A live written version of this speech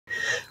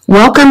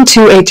Welcome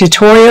to a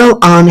tutorial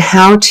on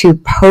how to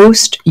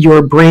post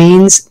your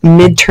brain's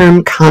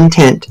midterm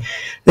content.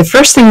 The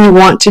first thing you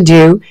want to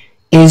do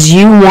is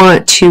you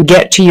want to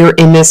get to your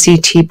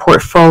MSCT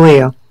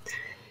portfolio.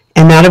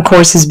 And that, of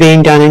course, is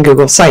being done in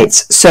Google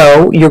Sites.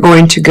 So you're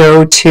going to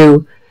go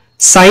to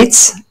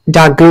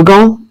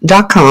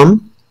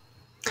sites.google.com.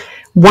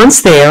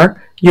 Once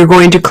there, you're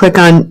going to click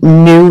on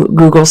New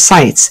Google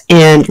Sites.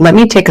 And let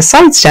me take a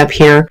sidestep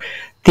here.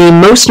 The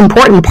most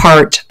important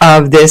part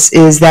of this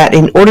is that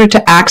in order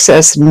to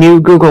access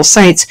new Google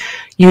Sites,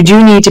 you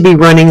do need to be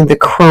running the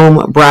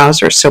Chrome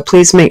browser. So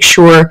please make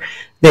sure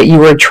that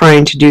you are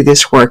trying to do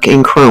this work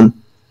in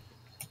Chrome.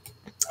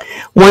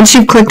 Once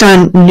you've clicked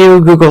on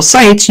New Google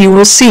Sites, you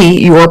will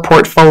see your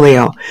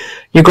portfolio.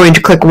 You're going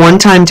to click one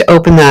time to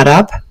open that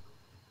up.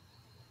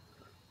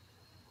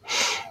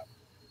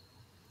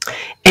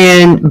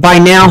 And by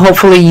now,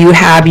 hopefully, you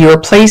have your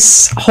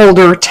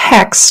placeholder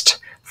text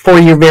for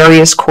your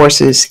various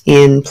courses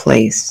in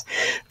place.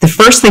 The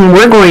first thing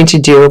we're going to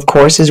do, of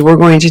course, is we're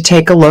going to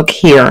take a look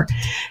here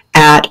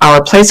at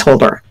our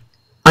placeholder.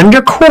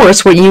 Under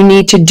course, what you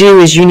need to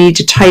do is you need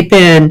to type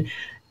in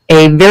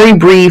a very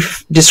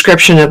brief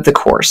description of the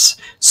course.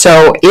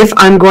 So if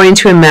I'm going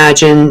to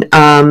imagine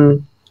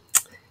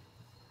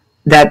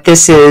that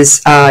this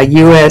is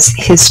U.S.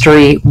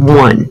 History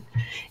 1,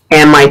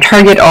 and my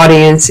target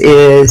audience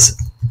is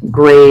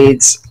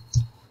grades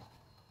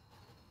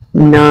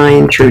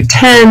 9 through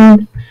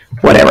 10,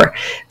 whatever.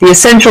 The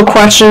essential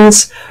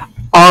questions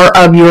are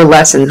of your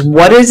lessons.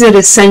 What is it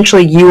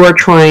essentially you are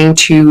trying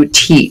to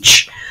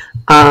teach?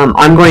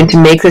 I'm going to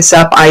make this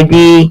up.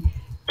 ID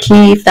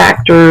key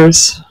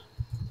factors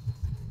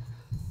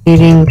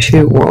leading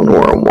to World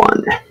War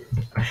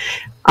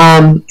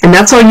I. And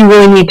that's all you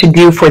really need to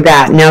do for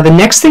that. Now, the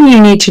next thing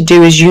you need to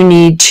do is you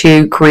need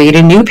to create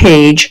a new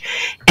page,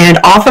 and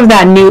off of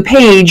that new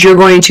page, you're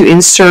going to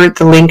insert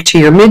the link to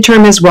your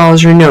midterm as well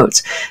as your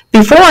notes.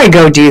 Before I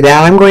go do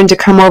that, I'm going to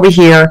come over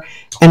here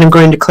and I'm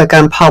going to click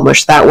on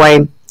Publish. That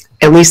way,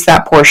 at least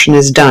that portion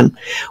is done.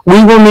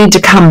 We will need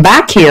to come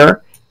back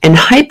here and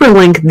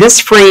hyperlink this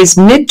phrase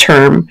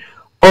midterm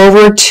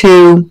over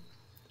to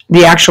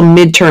the actual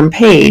midterm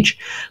page.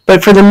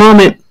 But for the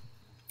moment,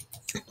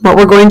 what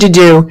we're going to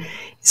do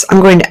is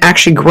I'm going to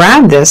actually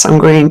grab this. I'm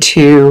going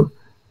to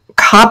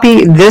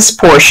copy this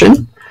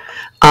portion.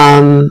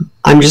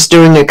 I'm just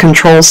doing a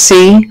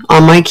Control-C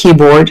on my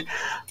keyboard.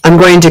 I'm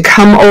going to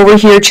come over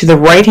here to the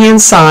right-hand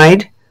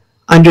side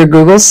under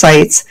Google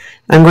Sites.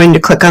 I'm going to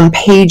click on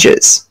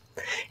Pages.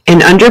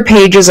 And under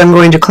Pages, I'm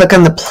going to click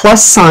on the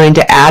plus sign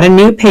to add a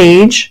new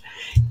page.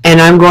 And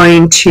I'm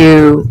going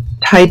to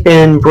type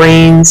in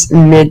Brains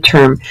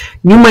Midterm.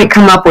 You might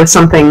come up with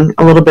something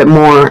a little bit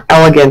more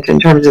elegant in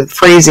terms of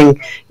phrasing.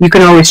 You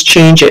can always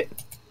change it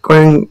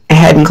going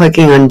ahead and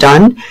clicking on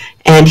Done.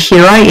 And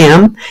here I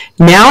am.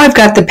 Now I've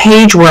got the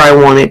page where I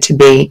want it to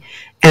be.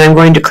 And I'm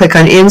going to click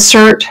on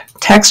Insert,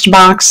 Text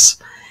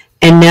Box,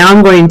 and now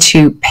I'm going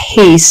to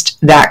paste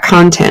that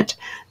content.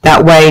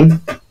 That way,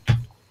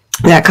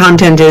 that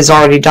content is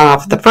already done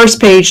off the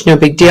first page, no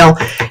big deal.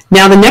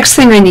 Now the next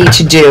thing I need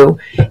to do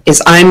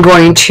is I'm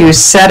going to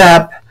set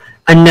up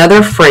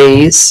another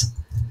phrase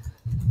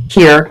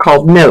here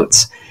called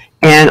Notes.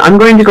 And I'm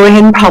going to go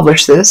ahead and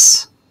publish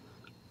this.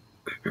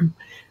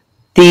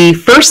 The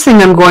first thing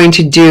I'm going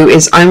to do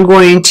is I'm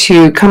going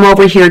to come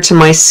over here to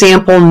my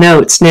sample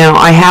notes. Now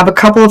I have a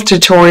couple of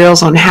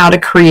tutorials on how to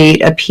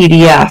create a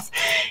PDF.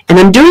 And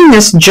I'm doing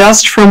this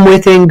just from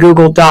within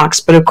Google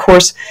Docs, but of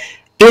course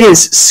it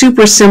is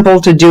super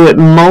simple to do it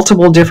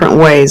multiple different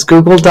ways.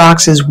 Google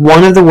Docs is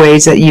one of the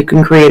ways that you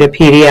can create a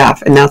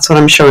PDF, and that's what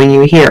I'm showing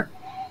you here.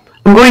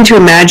 I'm going to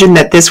imagine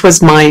that this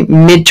was my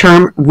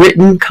midterm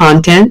written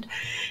content,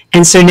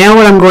 and so now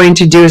what I'm going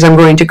to do is I'm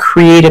going to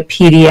create a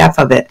PDF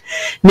of it.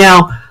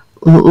 Now,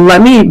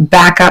 let me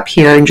back up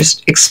here and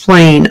just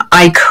explain.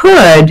 I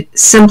could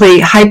simply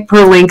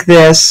hyperlink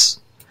this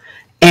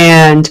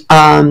and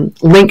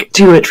link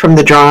to it from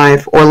the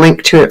drive or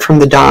link to it from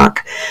the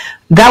doc.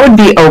 That would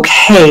be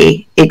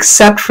okay,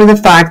 except for the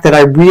fact that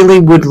I really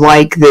would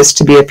like this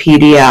to be a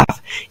PDF.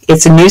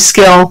 It's a new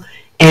skill,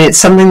 and it's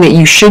something that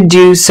you should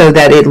do so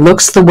that it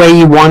looks the way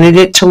you wanted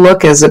it to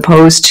look, as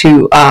opposed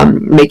to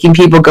making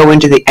people go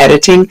into the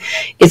editing.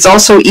 It's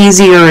also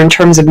easier in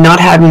terms of not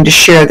having to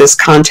share this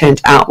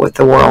content out with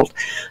the world.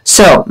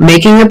 So,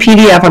 making a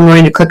PDF, I'm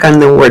going to click on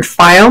the word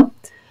File.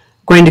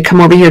 I'm going to come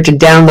over here to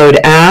Download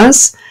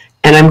As,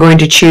 and I'm going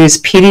to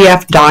choose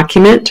PDF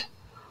Document.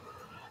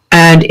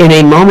 And in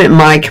a moment,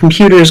 my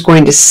computer is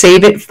going to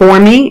save it for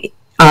me.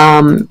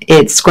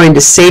 It's going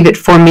to save it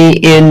for me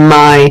in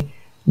my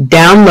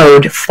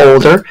download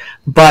folder.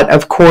 But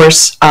of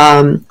course,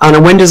 on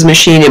a Windows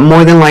machine, it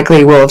more than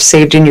likely will have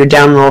saved in your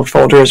download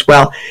folder as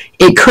well.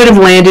 It could have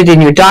landed in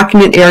your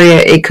document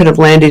area. It could have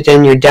landed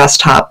in your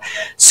desktop.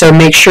 So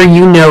make sure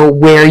you know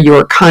where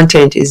your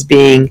content is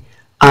being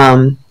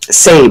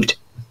saved.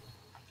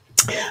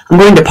 I'm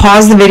going to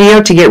pause the video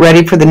to get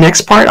ready for the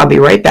next part. I'll be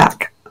right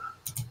back.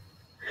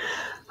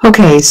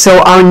 Okay,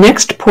 so our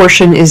next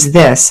portion is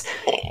this.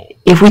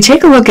 If we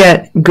take a look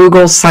at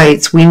Google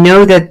Sites, we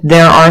know that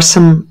there are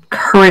some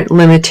current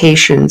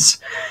limitations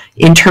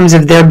in terms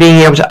of their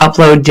being able to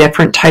upload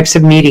different types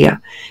of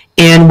media.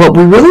 And what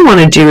we really want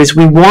to do is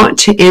we want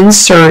to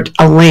insert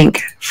a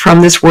link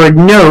from this word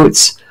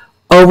notes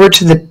over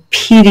to the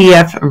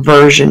PDF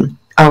version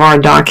of our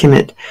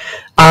document.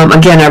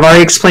 Again, I've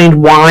already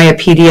explained why a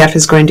PDF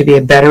is going to be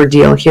a better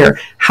deal here.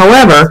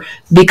 However,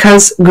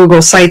 because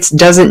Google Sites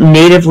doesn't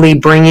natively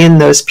bring in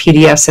those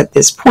PDFs at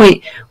this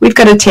point, we've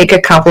got to take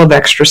a couple of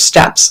extra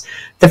steps.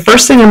 The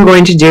first thing I'm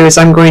going to do is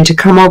I'm going to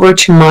come over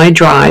to my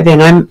drive,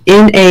 and I'm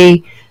in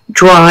a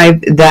drive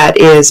that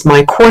is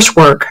my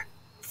coursework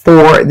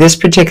for this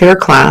particular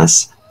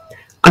class.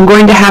 I'm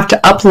going to have to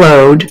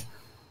upload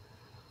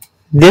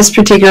this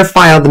particular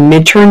file, the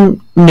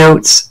midterm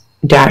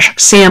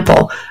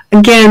notes-sample.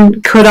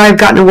 Again, could I have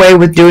gotten away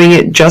with doing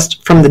it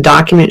just from the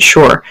document?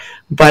 Sure,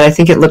 but I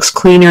think it looks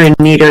cleaner and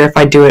neater if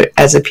I do it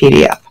as a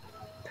PDF.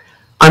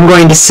 I'm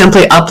going to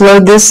simply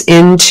upload this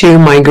into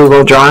my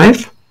Google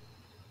Drive,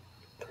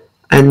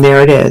 and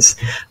there it is.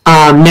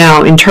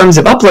 Now, in terms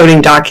of uploading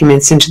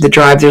documents into the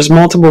drive, there's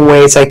multiple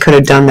ways I could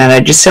have done that.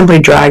 I just simply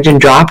dragged and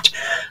dropped,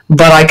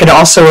 but I could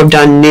also have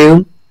done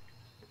new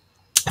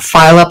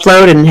file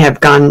upload and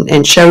have gone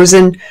and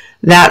chosen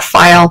that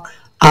file.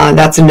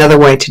 That's another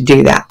way to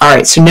do that. All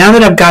right, so now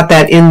that I've got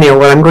that in there,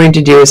 what I'm going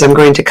to do is I'm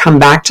going to come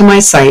back to my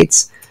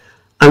sites.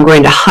 I'm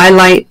going to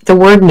highlight the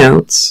word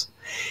notes,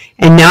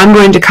 and now I'm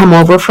going to come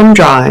over from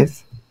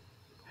Drive,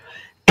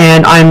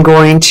 and I'm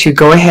going to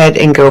go ahead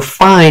and go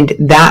find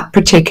that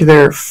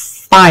particular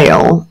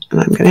file, and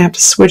I'm going to have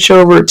to switch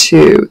over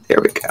to,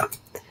 there we go.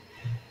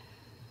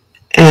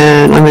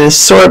 And I'm going to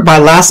sort by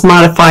last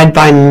modified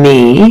by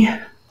me,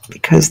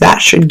 because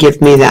that should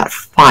give me that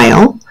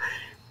file.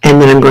 And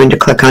then I'm going to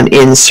click on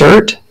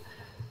Insert.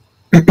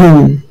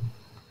 And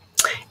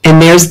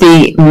there's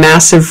the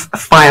massive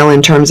file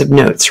in terms of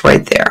notes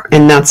right there,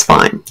 and that's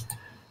fine.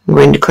 I'm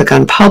going to click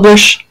on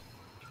Publish.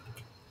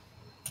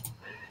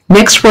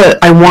 Next,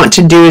 what I want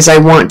to do is I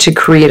want to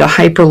create a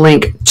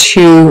hyperlink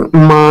to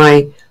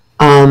my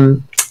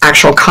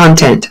actual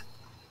content.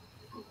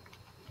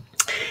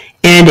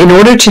 And in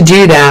order to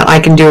do that, I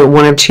can do it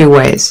one of two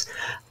ways.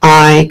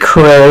 I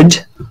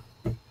could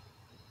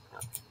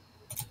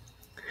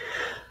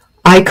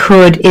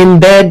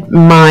embed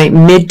my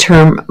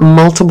midterm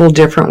multiple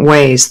different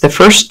ways. The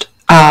first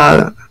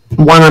one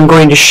I'm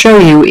going to show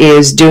you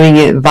is doing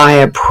it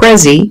via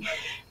Prezi,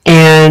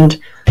 and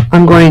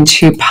I'm going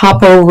to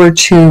pop over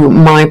to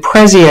my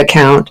Prezi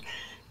account,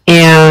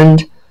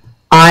 and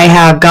I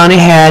have gone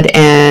ahead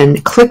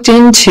and clicked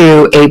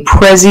into a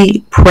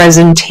Prezi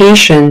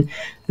presentation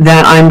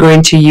that I'm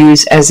going to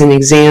use as an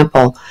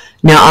example.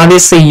 Now,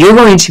 obviously, you're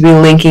going to be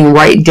linking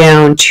right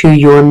down to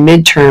your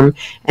midterm,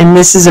 and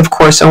this is, of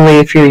course, only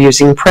if you're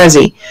using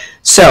Prezi.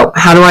 So,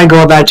 how do I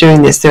go about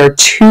doing this? There are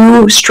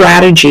two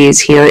strategies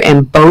here,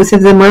 and both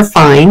of them are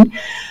fine.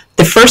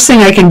 The first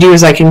thing I can do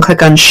is I can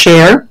click on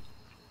Share,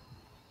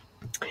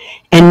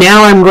 and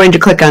now I'm going to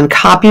click on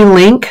Copy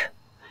Link,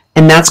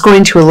 and that's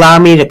going to allow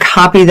me to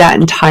copy that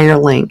entire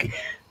link.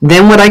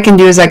 Then what I can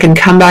do is I can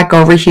come back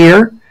over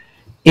here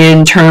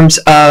in terms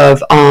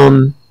of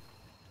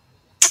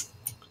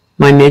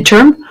my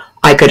midterm.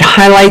 I could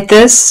highlight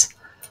this.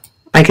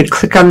 I could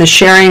click on the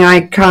sharing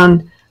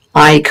icon.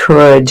 I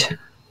could,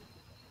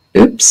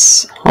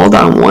 oops, hold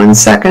on one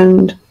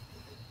second.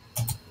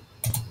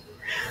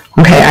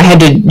 Okay, I had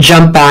to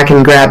jump back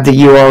and grab the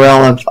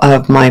URL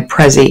of my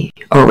Prezi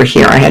over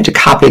here. I had to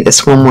copy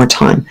this one more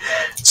time.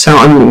 So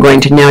I'm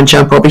going to now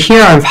jump over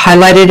here. I've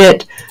highlighted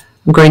it.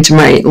 I'm going to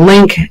my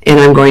link,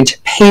 and I'm going to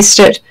paste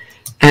it,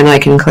 and I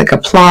can click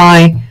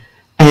Apply,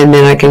 and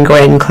then I can go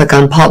ahead and click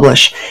on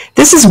Publish.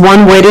 This is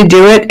one way to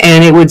do it,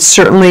 and it would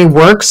certainly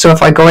work. So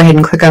if I go ahead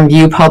and click on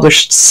View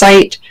Published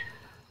Site,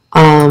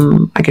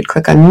 I could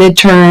click on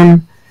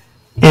Midterm,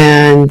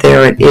 and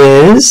there it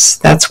is.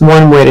 That's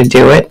one way to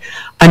do it.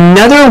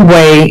 Another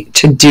way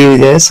to do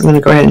this, I'm going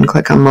to go ahead and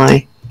click on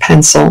my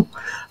pencil.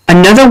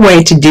 Another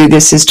way to do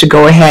this is to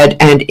go ahead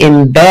and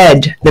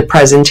embed the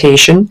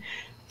presentation,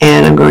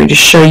 and I'm going to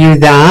show you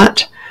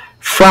that.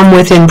 From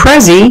within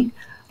Prezi,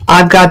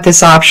 I've got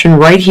this option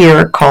right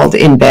here called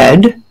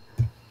Embed.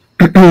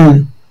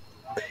 And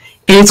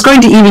it's going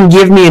to even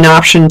give me an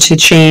option to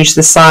change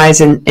the size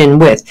and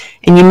width.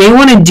 And you may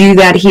want to do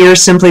that here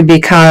simply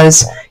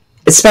because,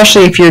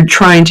 especially if you're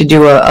trying to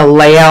do a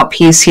layout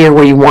piece here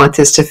where you want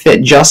this to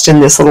fit just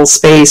in this little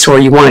space, or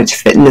you want it to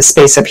fit in this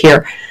space up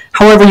here.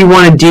 However you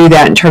want to do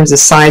that in terms of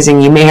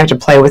sizing, you may have to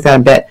play with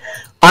that a bit.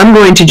 I'm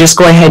going to just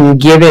go ahead and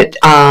give it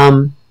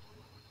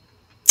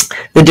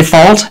the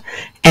default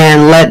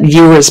and let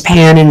viewers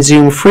pan and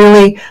zoom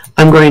freely.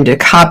 I'm going to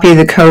copy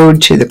the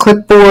code to the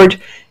clipboard,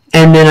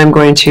 and then I'm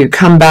going to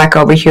come back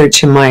over here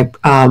to my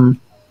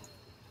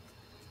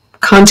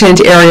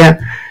content area,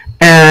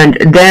 and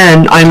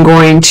then I'm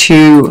going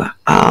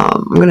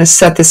to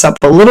set this up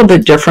a little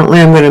bit differently.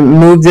 I'm going to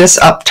move this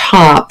up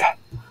top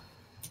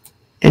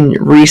and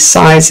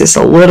resize this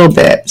a little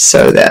bit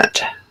so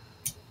that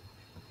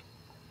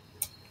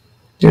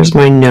There's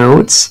my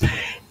notes.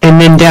 And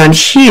then down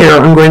here,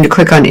 I'm going to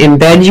click on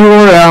Embed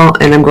URL,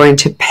 and I'm going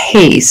to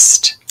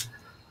paste.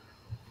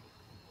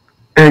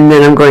 And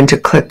then I'm going to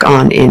click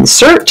on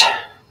Insert.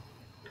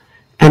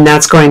 And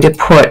that's going to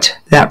put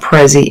that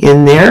Prezi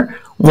in there.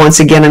 Once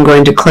again, I'm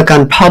going to click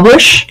on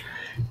Publish.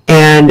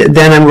 And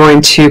then I'm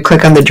going to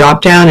click on the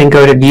drop-down and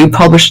go to View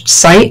Published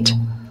Site.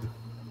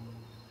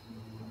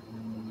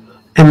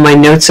 And my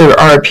notes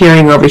are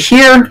appearing over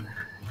here.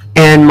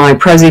 And my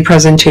Prezi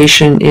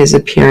presentation is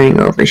appearing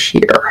over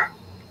here.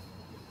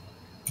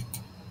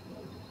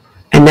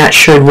 And that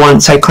should,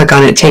 once I click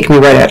on it, take me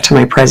right out to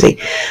my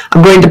Prezi.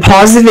 I'm going to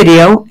pause the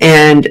video,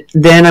 and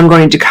then I'm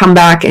going to come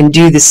back and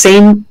do the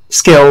same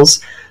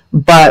skills,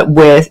 but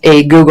with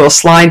a Google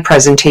slide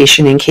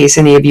presentation in case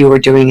any of you are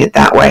doing it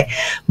that way.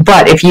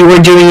 But if you were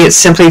doing it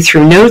simply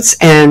through notes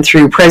and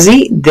through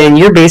Prezi, then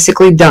you're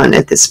basically done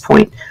at this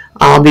point.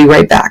 I'll be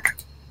right back.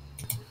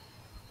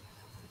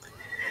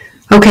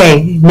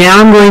 Okay,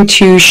 now I'm going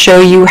to show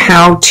you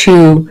how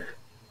to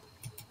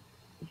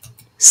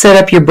set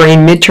up your Brain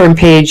midterm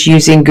page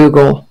using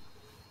Google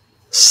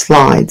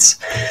Slides.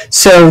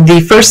 So the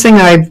first thing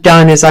I've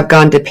done is I've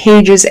gone to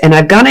Pages, and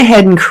I've gone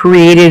ahead and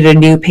created a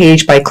new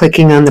page by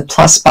clicking on the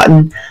plus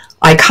button.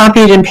 I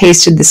copied and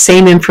pasted the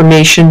same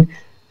information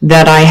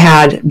that I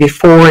had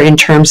before in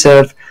terms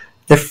of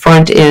the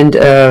front end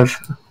of,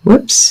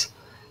 this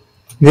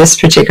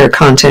particular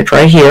content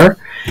right here.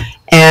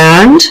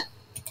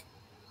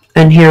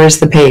 And here is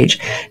the page.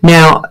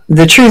 Now,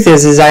 the truth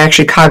is I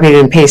actually copied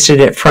and pasted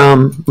it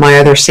from my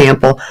other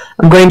sample.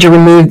 I'm going to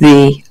remove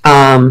the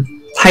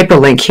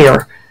hyperlink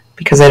here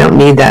because I don't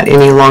need that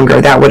any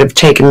longer. That would have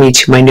taken me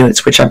to my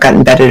notes, which I've got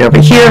embedded over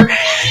here.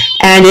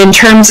 And in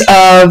terms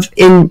of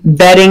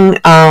embedding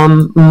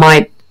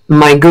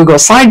my Google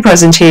slide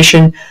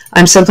presentation,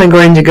 I'm simply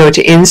going to go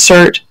to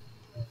Insert.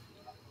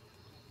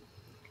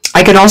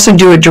 I can also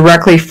do it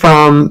directly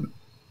from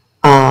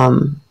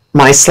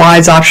my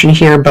slides option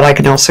here, but I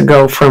can also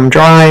go from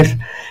Drive.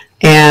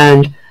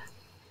 And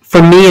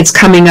for me, it's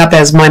coming up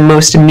as my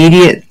most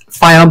immediate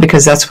file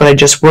because that's what I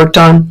just worked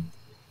on.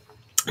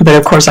 But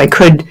of course, I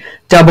could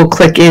double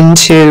click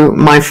into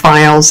my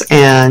files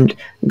and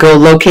go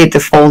locate the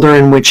folder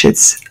in which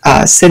it's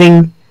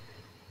sitting.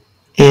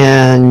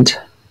 And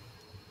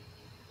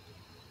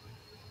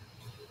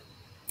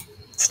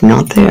it's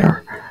not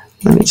there.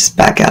 Let me just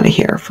back out of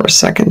here for a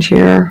second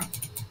here.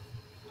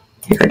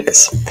 Here it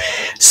is.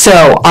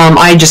 So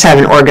I just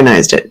haven't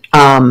organized it.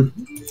 I'm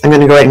going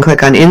to go ahead and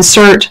click on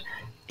Insert,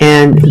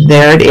 and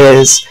there it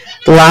is.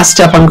 The last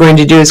step I'm going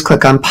to do is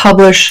click on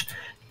Publish,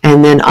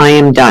 and then I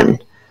am done.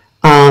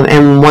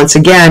 And once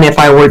again, if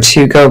I were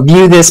to go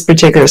view this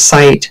particular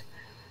site,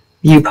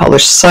 View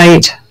Published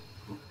Site,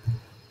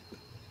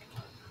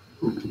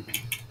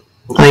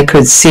 I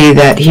could see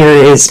that here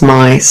is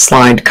my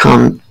slide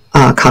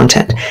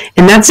content.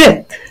 And that's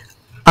it.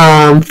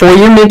 For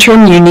your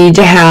midterm, you need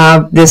to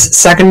have this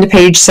second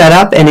page set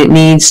up, and it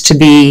needs to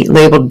be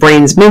labeled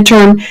Brains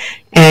Midterm,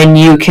 and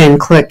you can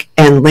click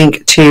and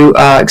link to,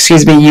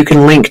 you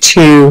can link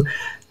to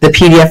the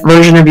PDF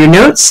version of your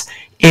notes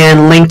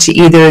and link to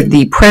either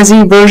the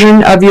Prezi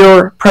version of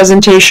your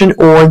presentation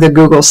or the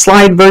Google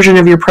Slide version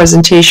of your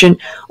presentation,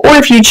 or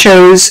if you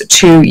chose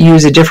to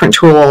use a different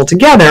tool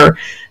altogether,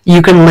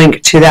 you can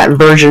link to that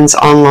version's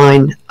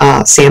online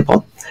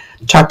sample.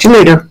 Talk to you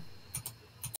later.